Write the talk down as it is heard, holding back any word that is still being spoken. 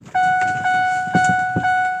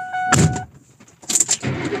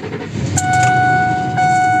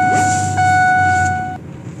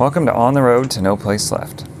Welcome to On the Road to No Place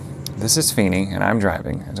Left. This is Feeney, and I'm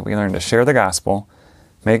driving as we learn to share the gospel,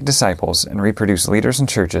 make disciples, and reproduce leaders and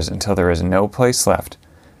churches until there is no place left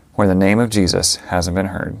where the name of Jesus hasn't been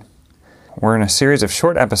heard. We're in a series of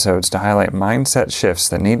short episodes to highlight mindset shifts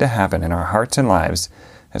that need to happen in our hearts and lives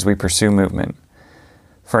as we pursue movement.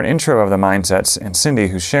 For an intro of the mindsets and Cindy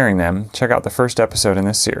who's sharing them, check out the first episode in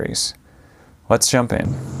this series. Let's jump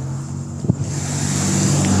in.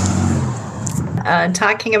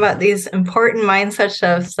 Talking about these important mindset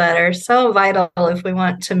shifts that are so vital if we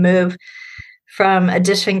want to move from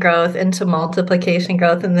addition growth into multiplication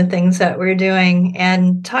growth in the things that we're doing.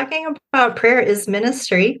 And talking about prayer is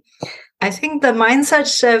ministry. I think the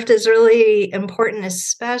mindset shift is really important,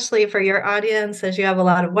 especially for your audience, as you have a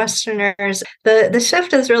lot of Westerners. The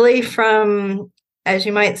shift is really from, as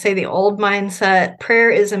you might say, the old mindset. Prayer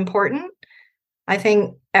is important. I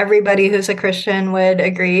think everybody who's a Christian would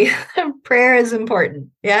agree prayer is important.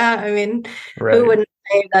 Yeah, I mean, Right. Who wouldn't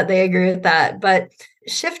say that they agree with that? But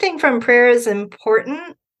shifting from prayer is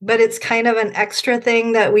important, but it's kind of an extra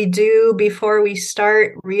thing that we do before we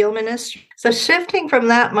start real ministry. So shifting from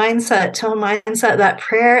that mindset to a mindset that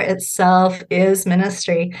prayer itself is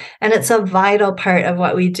ministry, and it's a vital part of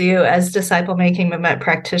what we do as disciple-making movement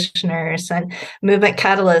practitioners and movement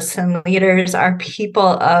catalysts and leaders are people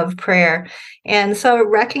of prayer. And so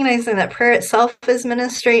recognizing that prayer itself is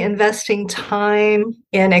ministry, investing time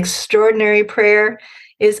in extraordinary prayer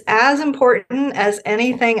is as important as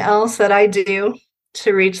anything else that I do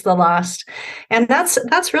to reach the lost. And that's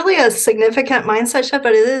really a significant mindset shift,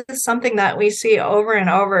 but it is something that we see over and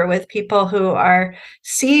over with people who are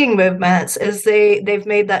seeing movements is they've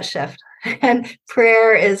made that shift. And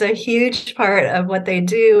prayer is a huge part of what they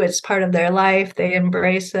do. It's part of their life. They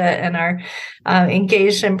embrace it and are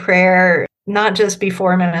engaged in prayer, not just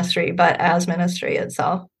before ministry, but as ministry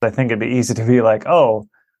itself. I think it'd be easy to be like, oh,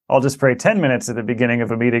 I'll just pray 10 minutes at the beginning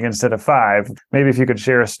of a meeting instead of 5. Maybe if you could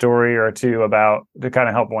share a story or two about to kind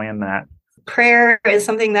of help land that. Prayer is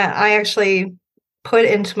something that I actually put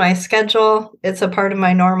into my schedule. It's a part of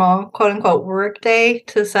my normal quote unquote work day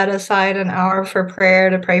to set aside an hour for prayer,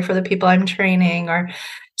 to pray for the people I'm training or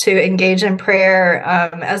to engage in prayer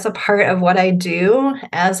as a part of what I do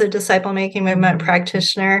as a disciple-making movement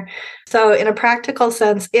practitioner. So in a practical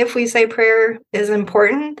sense, if we say prayer is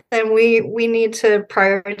important, then we need to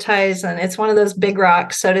prioritize, and it's one of those big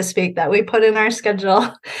rocks, so to speak, that we put in our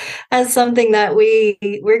schedule as something that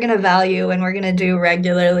we're going to value and we're going to do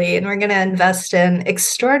regularly, and we're going to invest in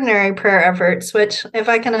extraordinary prayer efforts, which, if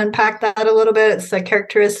I can unpack that a little bit, it's a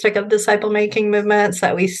characteristic of disciple-making movements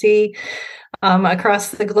that we see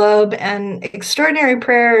across the globe. And extraordinary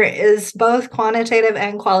prayer is both quantitative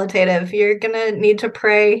and qualitative. You're going to need to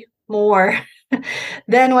pray more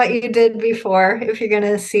than what you did before if you're going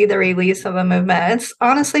to see the release of a movement. It's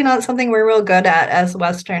honestly not something we're real good at as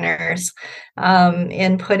Westerners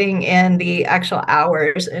in putting in the actual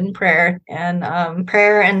hours in prayer. And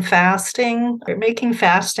prayer and fasting, we're making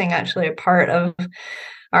fasting actually a part of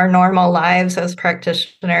our normal lives as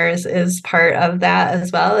practitioners is part of that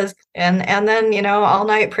as well as, and then, all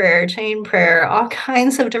night prayer, chain prayer, all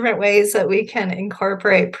kinds of different ways that we can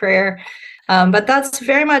incorporate prayer. But that's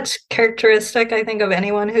very much characteristic, I think, of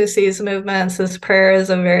anyone who sees movements. This prayer is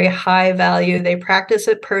a very high value. They practice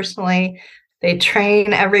it personally. They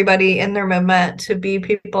train everybody in their movement to be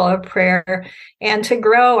people of prayer and to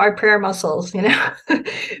grow our prayer muscles.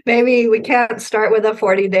 Maybe we can't start with a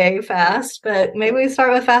 40-day fast, but maybe we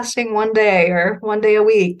start with fasting one day or one day a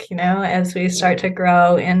week, as we start to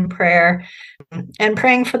grow in prayer and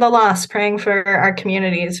praying for the lost, praying for our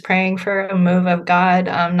communities, praying for a move of God,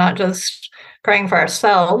 not just praying for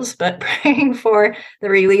ourselves, but praying for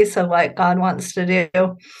the release of what God wants to do.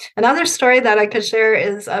 Another story that I could share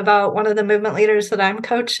is about one of the movement leaders that I'm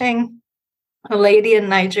coaching, a lady in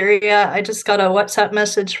Nigeria. I just got a WhatsApp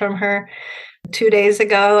message from her 2 days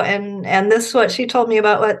ago, and this is what she told me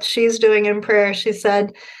about what she's doing in prayer. She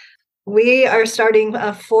said, we are starting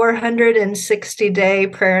a 460-day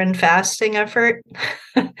prayer and fasting effort.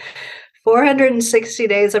 460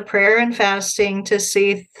 days of prayer and fasting to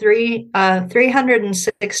see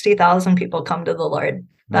 360,000 people come to the Lord.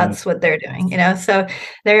 That's what they're doing, So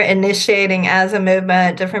they're initiating as a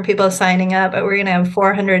movement, different people signing up, but we're going to have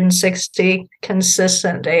 460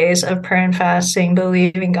 consistent days of prayer and fasting,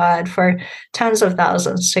 believing God for tens of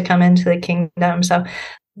thousands to come into the kingdom. So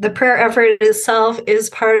the prayer effort itself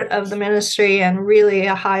is part of the ministry and really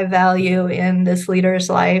a high value in this leader's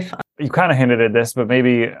life. You kind of hinted at this, but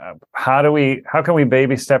maybe how can we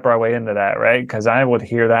baby step our way into that, right? Because I would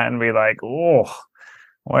hear that and be like, oh,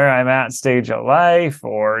 where I'm at stage of life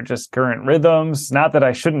or just current rhythms. Not that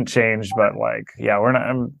I shouldn't change, but like, yeah,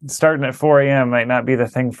 I'm starting at 4 a.m. might not be the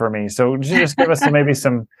thing for me. So would you just give us maybe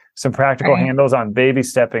some practical Right. handles on baby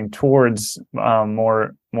stepping towards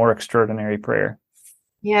more extraordinary prayer?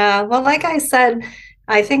 Yeah, well, like I said,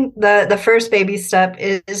 I think the first baby step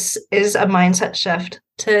is a mindset shift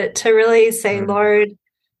to really say, Mm. Lord,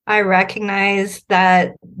 I recognize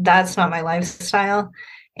that that's not my lifestyle.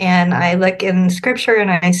 And I look in scripture and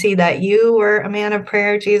I see that you were a man of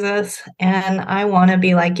prayer, Jesus, and I want to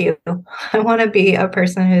be like you. I want to be a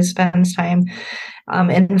person who spends time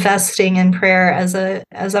investing in prayer as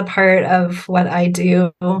a part of what I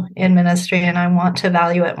do in ministry, and I want to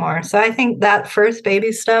value it more. So I think that first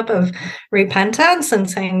baby step of repentance and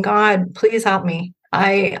saying, God, please help me.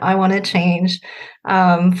 I want to change.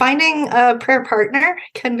 Finding a prayer partner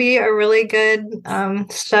can be a really good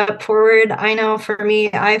step forward. I know for me,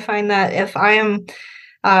 I find that if I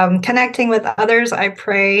am connecting with others,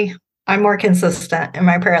 I'm more consistent in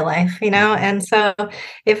my prayer life, and so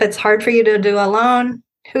if it's hard for you to do alone,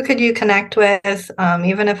 who could you connect with,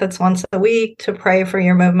 even if it's once a week, to pray for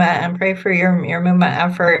your movement and pray for your movement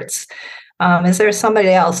efforts? Is there somebody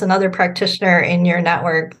else, another practitioner in your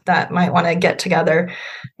network that might want to get together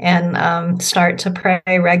and start to pray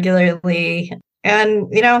regularly?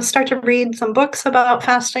 And, start to read some books about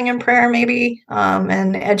fasting and prayer, maybe,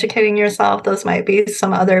 and educating yourself. Those might be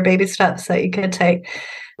some other baby steps that you could take.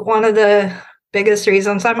 One of the biggest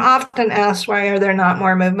reasons I'm often asked, why are there not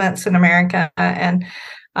more movements in America? And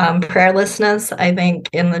prayerlessness, I think,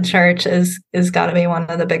 in the church is got to be one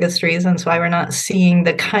of the biggest reasons why we're not seeing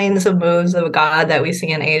the kinds of moves of God that we see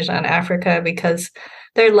in Asia and Africa, because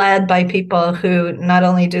they're led by people who not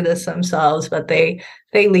only do this themselves, but they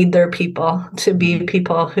lead their people to be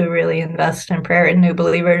people who really invest in prayer. And new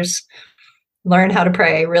believers learn how to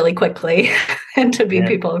pray really quickly and to be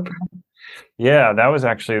people of prayer. Yeah, that was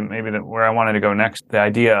actually maybe where I wanted to go next, the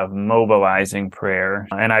idea of mobilizing prayer.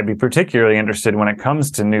 And I'd be particularly interested when it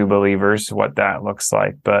comes to new believers, what that looks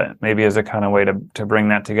like. But maybe as a kind of way to bring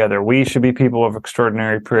that together, we should be people of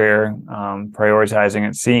extraordinary prayer, prioritizing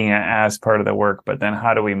it, seeing it as part of the work. But then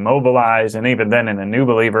how do we mobilize? And even then in a new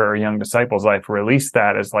believer or young disciple's life, release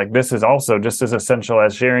that as like, this is also just as essential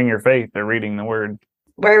as sharing your faith or reading the word.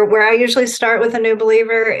 Where I usually start with a new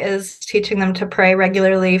believer is teaching them to pray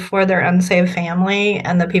regularly for their unsaved family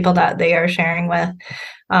and the people that they are sharing with.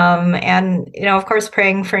 And, of course,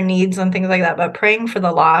 praying for needs and things like that, but praying for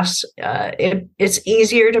the lost. It's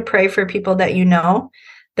easier to pray for people that you know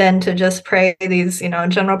than to just pray these,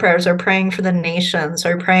 general prayers, or praying for the nations,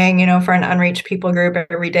 or praying, for an unreached people group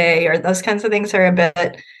every day, or those kinds of things are a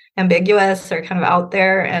bit ambiguous or kind of out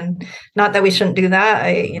there. And not that we shouldn't do that.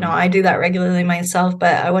 I do that regularly myself,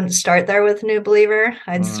 but I wouldn't start there with a new believer.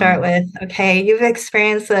 I'd start with, okay, you've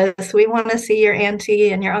experienced this. We want to see your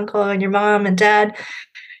auntie and your uncle and your mom and dad,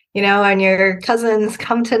 and your cousins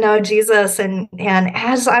come to know Jesus. And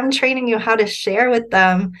as I'm training you how to share with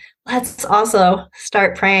them, let's also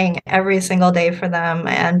start praying every single day for them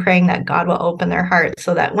and praying that God will open their hearts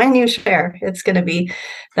so that when you share, it's going to be,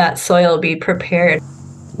 that soil be prepared.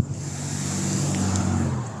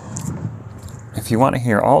 If you want to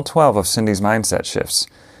hear all 12 of Cindy's mindset shifts,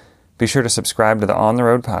 be sure to subscribe to the On the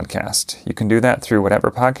Road podcast. You can do that through whatever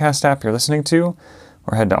podcast app you're listening to,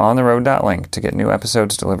 or head to ontheroad.link to get new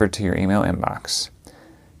episodes delivered to your email inbox.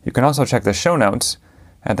 You can also check the show notes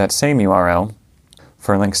at that same URL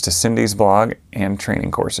for links to Cindy's blog and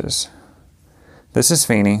training courses. This is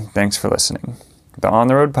Feeney. Thanks for listening. The On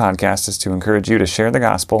the Road podcast is to encourage you to share the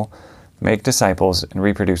gospel, make disciples, and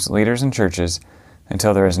reproduce leaders and churches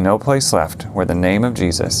until there is no place left where the name of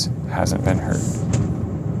Jesus hasn't been heard.